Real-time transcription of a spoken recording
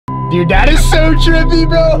Dude, that is so trippy,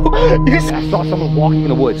 bro. I saw someone walking in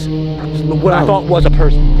the woods. What I thought was a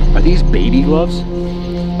person. Are these baby gloves?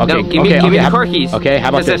 Okay, no, give me the car keys. Okay, how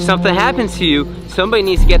about this? Because if something happens to you, somebody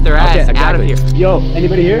needs to get their ass out of here. Yo,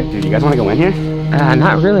 anybody here? Dude, you guys want to go in here?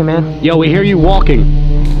 Not really, man. Yo, we hear you walking.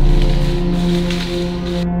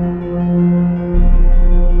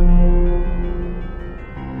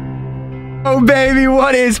 Oh baby,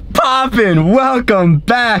 what is poppin'? Welcome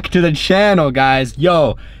back to the channel, guys.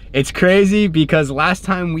 Yo, it's crazy because last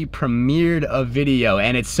time we premiered a video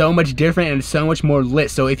and it's so much different and it's so much more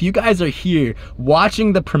lit. So if you guys are here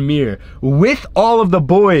watching the premiere with all of the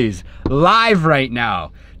boys live right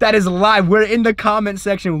now, that is live. We're in the comment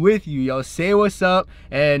section with you, yo. Say what's up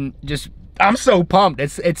and just, I'm so pumped.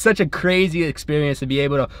 It's such a crazy experience to be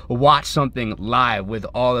able to watch something live with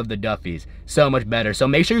all of the Duffies. So much better. So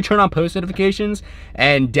make sure you turn on post notifications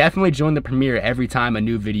and definitely join the premiere every time a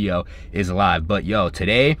new video is live. But yo,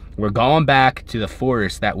 today we're going back to the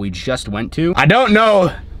forest that we just went to. I don't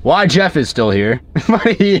know why Jeff is still here, but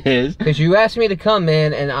he is. Because you asked me to come,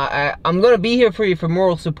 man, and I'm gonna be here for you for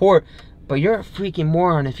moral support. But you're a freaking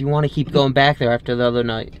moron if you want to keep going back there after the other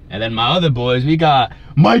night. And then my other boys, we got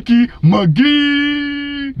Mikey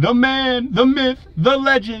McGee, the man, the myth, the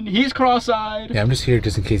legend. He's cross-eyed. Yeah, I'm just here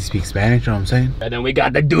just in case he speaks Spanish, you know what I'm saying? And then we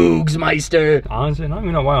got the Doogsmeister. Honestly, I don't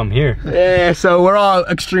even know why I'm here. Yeah, so we're all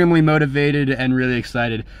extremely motivated and really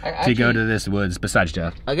excited to go to this woods, besides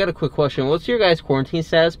Jeff. I got a quick question. What's your guys' quarantine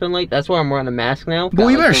status been like? That's why I'm wearing a mask now. But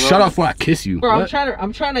you better shut off before I kiss you. Bro,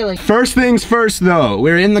 I'm trying to like... First things first though,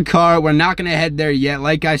 we're in the car. We're not gonna head there yet.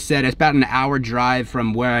 Like I said, it's about an hour drive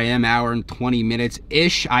from where I am, hour and 20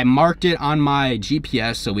 minutes-ish. I marked it on my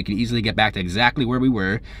GPS so we can easily get back to exactly where we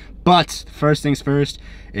were. But first things first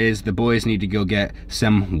is the boys need to go get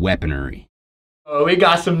some weaponry. Oh, we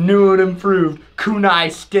got some new and improved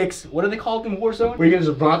kunai sticks. What are they called in Warzone? Where you can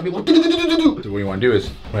just run up to people. So what you want to do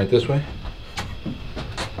is right this way.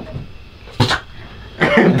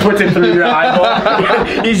 Puts it through your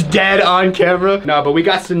eyeball. He's dead on camera. No, but we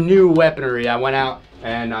got some new weaponry. I went out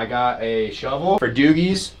and I got a shovel for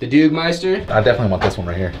Doogies, the Doogmeister. I definitely want this one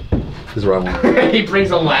right here. This is what I want. He brings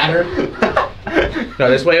a ladder. No,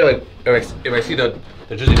 this way, like, if I see the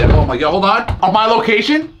Jersey Devil, I'm like, yo, hold on my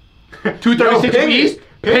location, 236 East,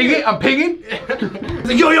 ping it, I'm pinging. He's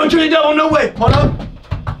like, yo, Jersey Devil, no way, hold up.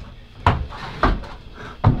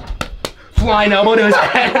 Flying elbow to his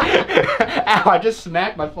head. Ow, I just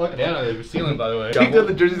smacked my fucking head on the ceiling, by the way. Picked up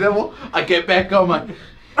the Jersey Devil, I get back on my,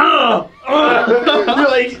 you're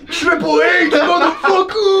like, Triple H,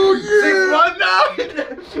 motherfucker, yeah.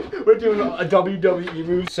 619. We're doing a WWE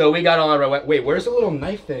move. So we got all our, wait, where's the little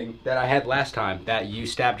knife thing that I had last time that you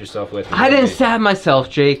stabbed yourself with? I didn't stab myself,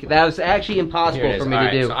 Jake. That was actually impossible for me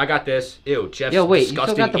to do. So I got this. Ew, Jeff's Yo, wait,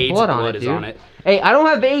 disgusting you still got the AIDS blood blood is on it. Hey, I don't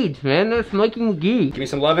have AIDS, man. That's Mikey McGee. Give me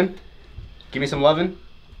some lovin'. Give me some lovin'.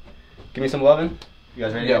 Give me some lovin'. You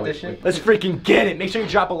guys ready to get this shit? Let's freaking get it. Make sure you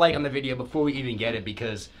drop a like on the video before we even get it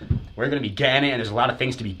because we're gonna be getting it and there's a lot of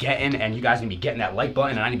things to be getting and you guys need to be getting that like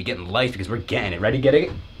button and I need to be getting life because we're getting it. Ready to get it?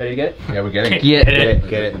 Ready to get it? Yeah, we're getting it. Get it.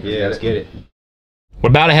 Get it. Yeah, let's get it.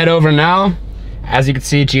 We're about to head over now. As you can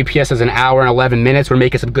see, GPS has an hour and 11 minutes. We're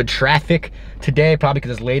making some good traffic today, probably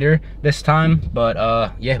because it's later this time. But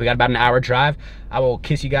yeah, we got about an hour drive. I will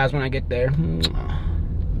kiss you guys when I get there.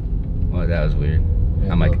 Well, that was weird.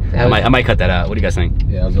 Yeah, I might cut that out. What do you guys think?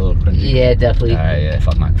 Yeah, that was a little cringy. Yeah, definitely. All right, yeah,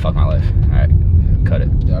 fuck my life. All right, cut it.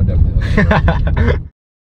 Yeah, I'll definitely.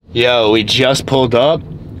 Yo, we just pulled up.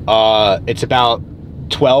 It's about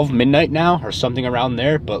 12 midnight now or something around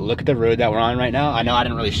there, but look at the road that we're on right now. I know I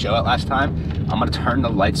didn't really show it last time. I'm gonna turn the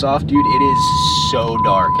lights off, dude. It is so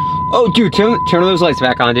dark. Oh, dude, turn those lights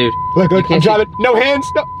back on, dude. Look, I'm driving. No hands.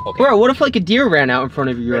 No. Okay. Bro, what if like a deer ran out in front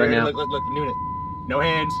of you right now? Look, I'm doing it. No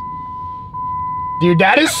hands. Dude,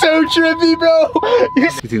 that is so trippy, bro.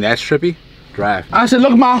 You think that's trippy? Drive. I said,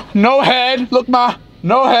 look, ma, no head. Look, ma,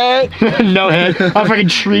 no head. No head. I'll freaking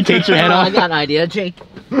tree takes your head off. I got an idea, Jake.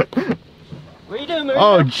 What are you doing, Marina?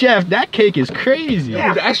 Oh, Jeff, that cake is crazy. Yeah.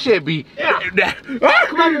 Dude, that shit be. Yeah.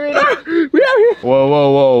 Come on, Marina. We out here. Whoa,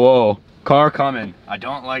 whoa, whoa, whoa. Car coming. I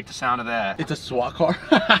don't like the sound of that. It's a SWAT car.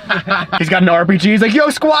 He's got an RPG. He's like,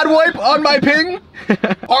 yo, squad wipe on my ping.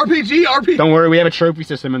 RPG. Don't worry, we have a trophy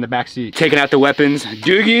system in the back seat. Taking out the weapons.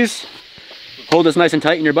 Doogies, hold us nice and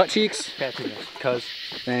tight in your butt cheeks. Cuz.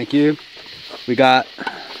 Thank you. We got,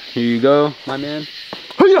 here you go, my man.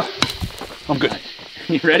 Oh yeah. I'm good.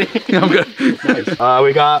 You ready? I'm good. Nice.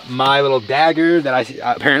 We got my little dagger that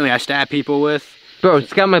apparently I stab people with. Bro,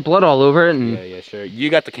 it's got my blood all over it. And yeah, sure.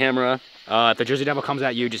 You got the camera. If the Jersey Devil comes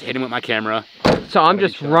at you, just hit him with my camera. So I'm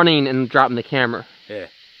just running and dropping the camera. Yeah.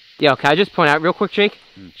 Yo, can I just point out real quick, Jake?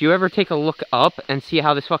 Do you ever take a look up and see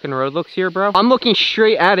how this fucking road looks here, bro? I'm looking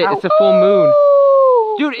straight at it. It's a full moon.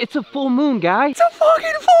 Dude, it's a full moon, guy. It's a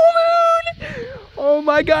fucking full moon. Oh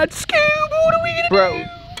my God, Scoob, what are we gonna do?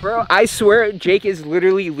 Bro, I swear Jake is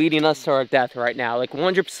literally leading us to our death right now. Like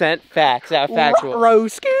 100% facts, factual. Bro,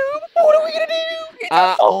 Scoob, what are we gonna do? It's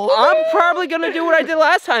a full moon. I'm probably gonna do what I did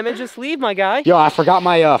last time and just leave, my guy. Yo, I forgot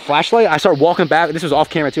my flashlight. I started walking back. This was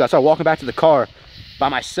off camera too. I started walking back to the car by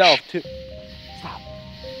myself too. Stop.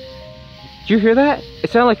 Did you hear that? It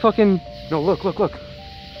sounded like fucking... No, look. I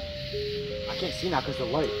can't see now because the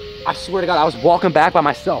light. I swear to God, I was walking back by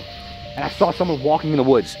myself and I saw someone walking in the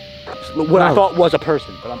woods. What I thought was a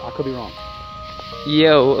person, but I could be wrong.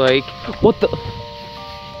 Yo, like, what the...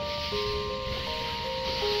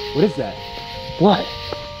 What is that? What?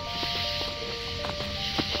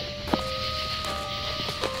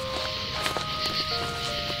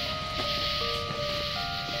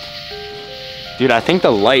 Dude, I think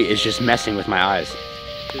the light is just messing with my eyes.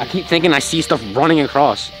 I keep thinking I see stuff running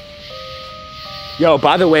across. Yo,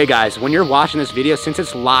 by the way, guys, when you're watching this video, since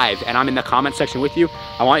it's live and I'm in the comment section with you,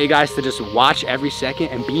 I want you guys to just watch every second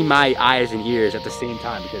and be my eyes and ears at the same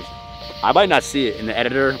time, because I might not see it in the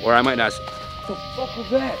editor, or I might not see. What the fuck was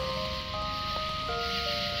that?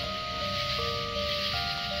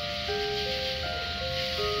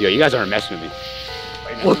 Yo, you guys aren't messing with me.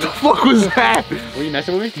 What the fuck was that? Were you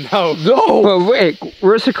messing with me? No. Oh, wait,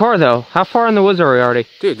 where's the car though? How far in the woods are we already?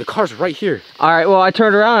 Dude, the car's right here. All right, well, I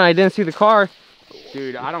turned around and I didn't see the car.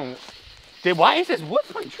 Dude, I don't. Dude, why is this wood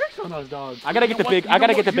playing tricks on those dogs? I gotta get the big. I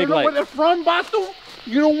gotta get the big light. You know where they're from, Bato?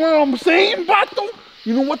 You know what I'm saying, Bato?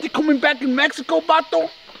 You know what they're coming back in Mexico, Bato?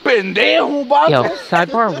 Pendejo, Bato. Yo,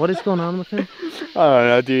 sidebar, what is going on with him? I don't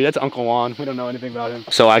know, dude. That's Uncle Juan. We don't know anything about him.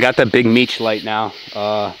 So I got the big Meech light now.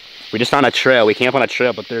 We just found a trail. We camp on a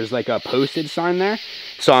trail, but there's like a posted sign there.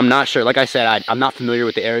 So I'm not sure. Like I said, I'm not familiar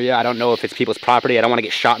with the area. I don't know if it's people's property. I don't want to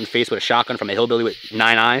get shot in the face with a shotgun from a hillbilly with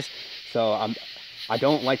 9 eyes. So I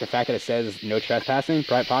don't like the fact that it says no trespassing,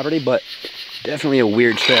 private property, but definitely a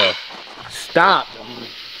weird trail. Stop.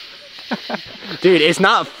 Dude, it's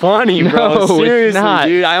not funny, bro. No, seriously, it's not.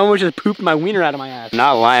 dude. I almost just pooped my wiener out of my ass. I'm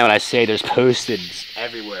not lying when I say there's posted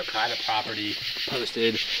everywhere. Private property,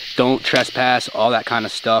 posted, don't trespass, all that kind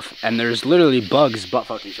of stuff. And there's literally bugs butt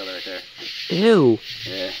fucking each other right there. Ew.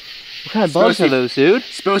 Yeah. What kind of bugs are those, dude?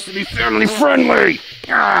 Supposed to be family friendly.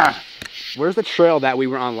 Ah. Where's the trail that we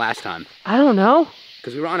were on last time? I don't know.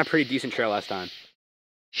 Because we were on a pretty decent trail last time.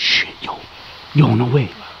 Shh, yo, no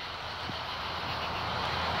way.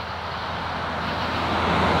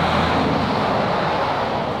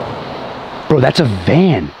 Bro, that's a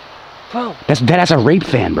van. Bro. That's a rape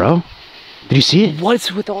van, bro. Did you see it?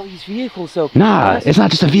 What's with all these vehicles though? Nah, it's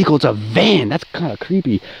not just a vehicle, it's a van. That's kind of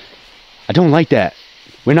creepy. I don't like that.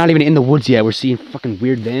 We're not even in the woods yet. We're seeing fucking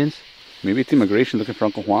weird vans. Maybe it's immigration looking for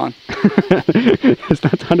Uncle Juan. It's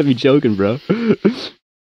not time to be joking, bro. All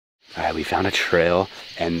right, we found a trail,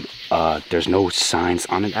 and there's no signs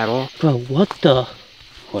on it at all. Bro, what the?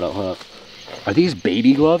 Hold up. Are these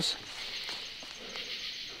baby gloves?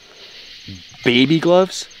 Baby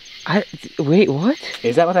gloves? Wait, what?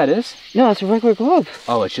 Is that what that is? No, it's a regular glove.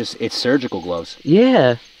 Oh, it's surgical gloves.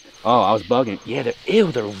 Yeah. Oh, I was bugging. Yeah,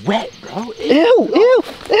 they're wet, bro.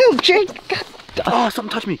 Ew, Jake. God. Oh,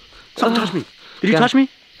 something touched me. Touched me. Did you touch me?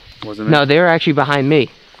 Wasn't it? No, they were actually behind me.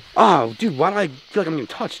 Oh, dude, why do I feel like I'm getting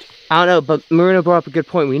touched? I don't know, but Marina brought up a good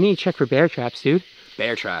point. We need to check for bear traps, dude.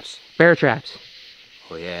 Bear traps. Bear traps.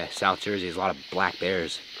 Oh yeah, South Jersey has a lot of black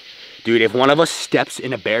bears. Dude, if one of us steps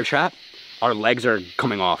in a bear trap, our legs are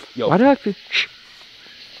coming off. Yo. Why do I have to... Shh.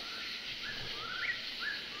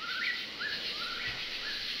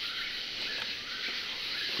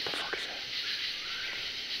 What the fuck is that?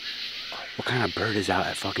 What kind of bird is out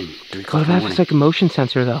at fucking 3 o'clock What in the if morning? it's like a motion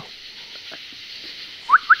sensor though?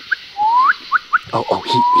 Oh,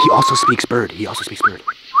 he also speaks bird. He also speaks bird.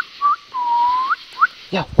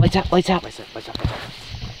 Yo, lights out. Lights out.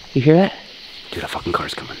 You hear that? Dude, a fucking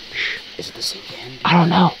car's coming. Shh. Is it the same van? I don't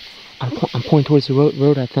know. I'm pointing towards the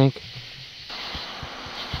road, I think.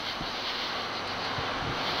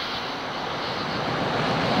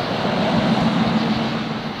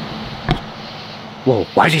 Whoa,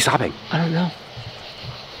 why is he stopping? I don't know.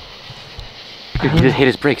 Dude, he just hit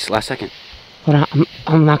his brakes last second. Hold on,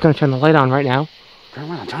 I'm not gonna turn the light on right now. Turn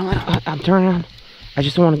around, turn around. I'm turning on. I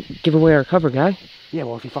just don't want to give away our cover, guy. Yeah,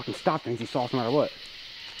 well, if he fucking stopped things, he saw us no matter what.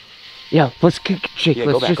 Yeah, let's Jake, Yeah,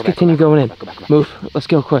 let's go just back, continue go going back, in. go back. Move. Let's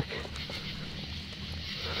go quick.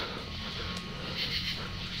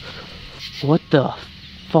 What the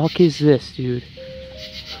fuck is this, dude?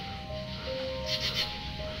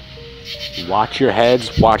 Watch your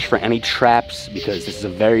heads, watch for any traps, because this is a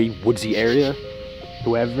very woodsy area.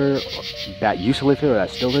 Whoever that used to live here or that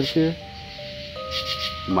still lives here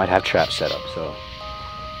might have traps set up, so.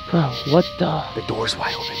 Bro, what the? The door's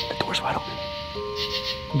wide open, the door's wide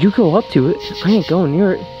open. You go up to it, I ain't going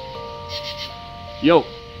near it. Yo,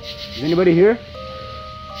 is anybody here?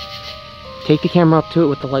 Take the camera up to it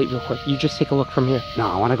with the light real quick. You just take a look from here. No,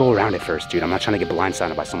 I want to go around it first, dude. I'm not trying to get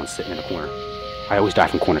blindsided by someone sitting in a corner. I always die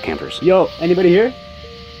from corner campers. Yo, anybody here?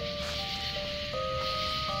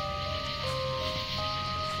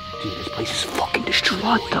 Dude, this place is fucking destroyed.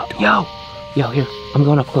 What the? Yo, here. I'm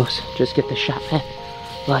going up close. Just get the shot, man.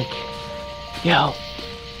 Like, yo.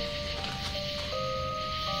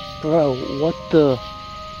 Bro, what the?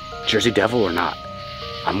 Jersey Devil or not?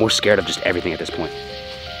 I'm more scared of just everything at this point.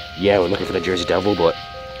 Yeah, we're looking for the Jersey Devil, but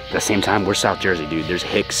at the same time, we're South Jersey, dude. There's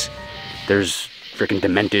hicks. There's freaking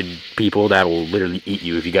demented people that will literally eat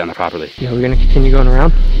you if you get on them properly. Yeah, we're gonna continue going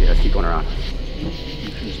around? Yeah, let's keep going around.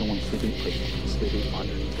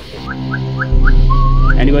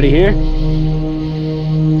 Anybody here?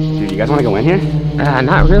 Dude, you guys want to go in here?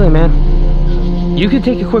 Not really, man. You could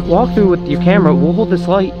take a quick walkthrough with your camera. We'll hold this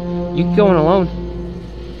light. You can go in alone.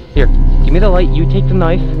 Here, give me the light. You take the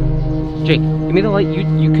knife. Jake, give me the light.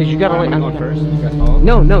 Cause you got a light. I'm going first. You guys follow?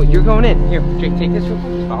 No, you're going in. Here, Jake, take this real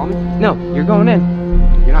quick. Just follow me? No, you're going in.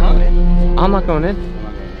 You're not going in? I'm not going in.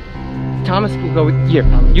 Thomas will go with, here.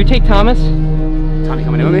 You take Thomas. Tommy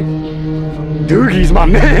coming in with me? Doogie's my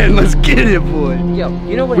man. Let's get it, boy. Yo,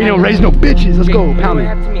 you know what we don't raise no bitches. Let's go. You know Pound what me.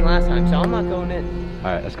 happened to me last time, so I'm not going in.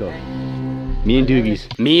 All right, let's go. Me and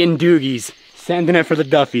Doogies. Sending it for the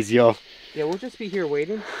Duffies, yo. Yeah, we'll just be here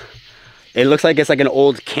waiting. It looks like it's like an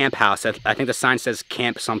old camp house. I think the sign says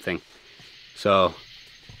camp something. So,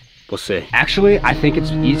 we'll see. Actually, I think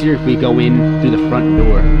it's easier if we go in through the front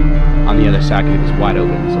door on the other side because it's wide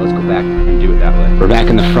open. So let's go back and do it that way. We're back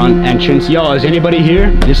in the front entrance. Yo, is anybody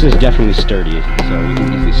here? This is definitely sturdy, so we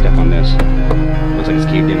can easily step on this. Looks like it's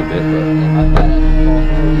caved in a bit,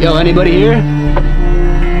 but... Yo, anybody here?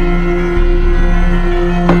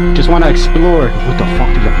 Just want to explore. What the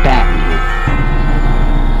fuck, there's a bat in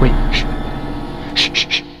here. Wait, shh.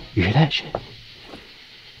 Shh. You hear that shit?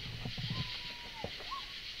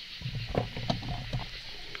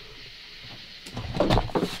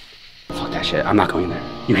 Fuck that shit. I'm not going there.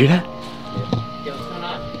 You hear that? Yo, what's going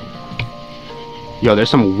on? Yo, there's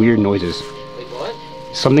some weird noises. Wait, what?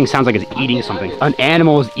 Something sounds like it's eating something. An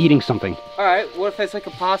animal is eating something. Alright, what if it's like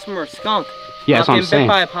a possum or a skunk? Yeah, that's what I'm saying.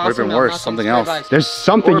 Would have been worse, something else. There's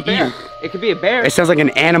something eating. It could be a bear. It sounds like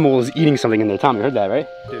an animal is eating something in there. Tom, you heard that, right?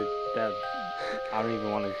 Dude, I don't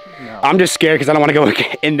even want to know. I'm just scared because I don't want to go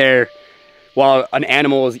in there while an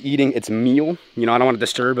animal is eating its meal. You know, I don't want to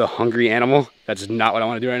disturb a hungry animal. That's not what I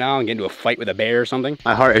want to do right now and get into a fight with a bear or something.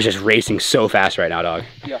 My heart is just racing so fast right now, dog.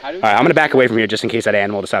 Yo, all right, I'm gonna back away from here just in case that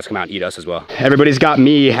animal decides to come out and eat us as well. Everybody's got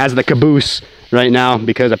me as the caboose right now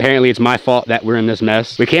because apparently it's my fault that we're in this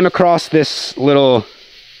mess. We came across this little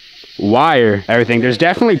wire, everything. There's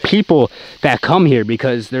definitely people that come here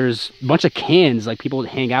because there's a bunch of cans, like people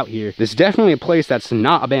that hang out here. This is definitely a place that's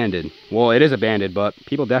not abandoned. Well, it is abandoned, but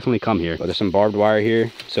people definitely come here. But there's some barbed wire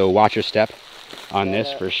here, so watch your step on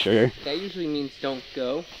this for sure. That usually means don't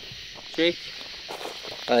go, Jake.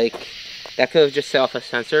 Like, that could have just set off a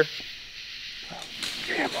sensor.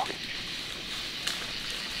 You're here walking.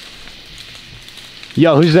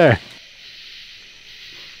 Yo, who's there?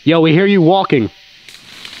 Yo, we hear you walking.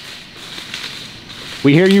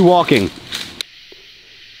 We hear you walking.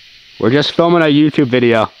 We're just filming a YouTube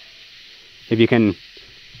video. If you can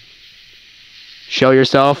show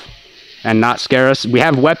yourself and not scare us. We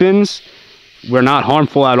have weapons. We're not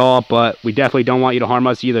harmful at all, but we definitely don't want you to harm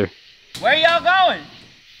us either. Where y'all going?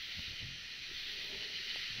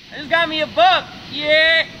 I just got me a buck.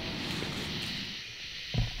 Yeah.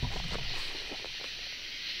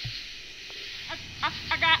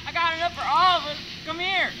 I got enough for all of us. Come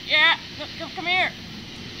here. Yeah. Come here.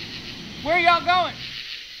 Where y'all going?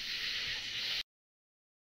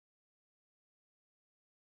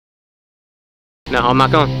 No, I'm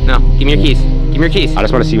not going. No, give me your keys. Give me your keys. I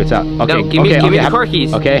just want to see what's up. Okay, no, give me the car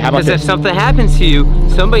keys. Okay, how about this? Because if something happens to you,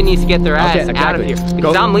 somebody needs to get their ass out of here.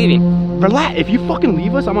 Because I'm leaving. Relax. If you fucking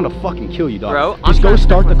leave us, I'm gonna fucking kill you, dog. Bro, just go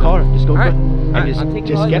start the car. Just go. Alright. And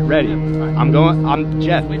just get ready. I'm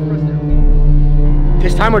Jeff.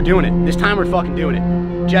 This time we're doing it. This time we're fucking doing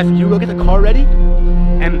it. Jeff, you go get the car ready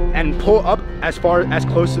and pull up as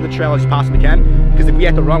close to the trail as you possibly can. Because if we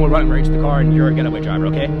have to run, we're running right to the car and you're a getaway driver,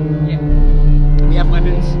 okay? Yeah. We have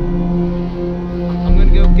weapons. I'm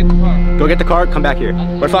gonna go get the car. Go get the car, come back here.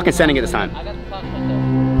 We're fucking sending it this time.